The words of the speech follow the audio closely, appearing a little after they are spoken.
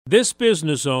This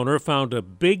business owner found a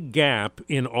big gap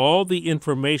in all the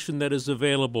information that is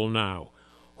available now.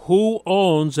 Who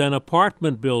owns an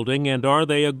apartment building, and are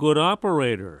they a good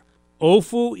operator?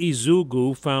 Ofu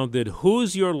Izugu found that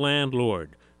Who's Your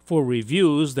Landlord for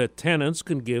reviews that tenants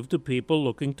can give to people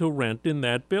looking to rent in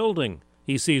that building.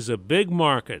 He sees a big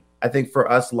market. I think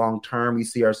for us long term, we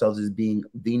see ourselves as being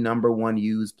the number one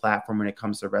used platform when it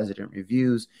comes to resident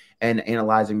reviews and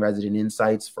analyzing resident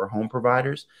insights for home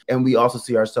providers. And we also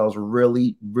see ourselves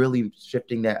really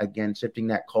shifting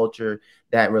that culture,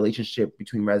 that relationship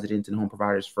between residents and home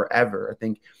providers forever. I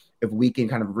think if we can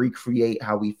kind of recreate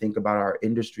how we think about our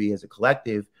industry as a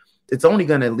collective, it's only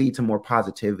going to lead to more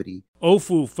positivity.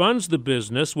 Ofu funds the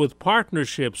business with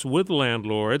partnerships with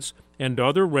landlords and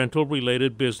other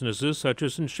rental-related businesses such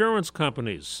as insurance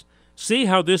companies. See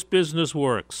how this business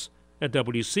works at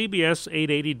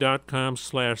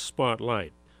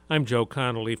WCBS880.com/spotlight. I'm Joe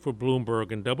Connolly for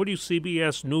Bloomberg and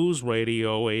WCBS News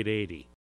Radio 880.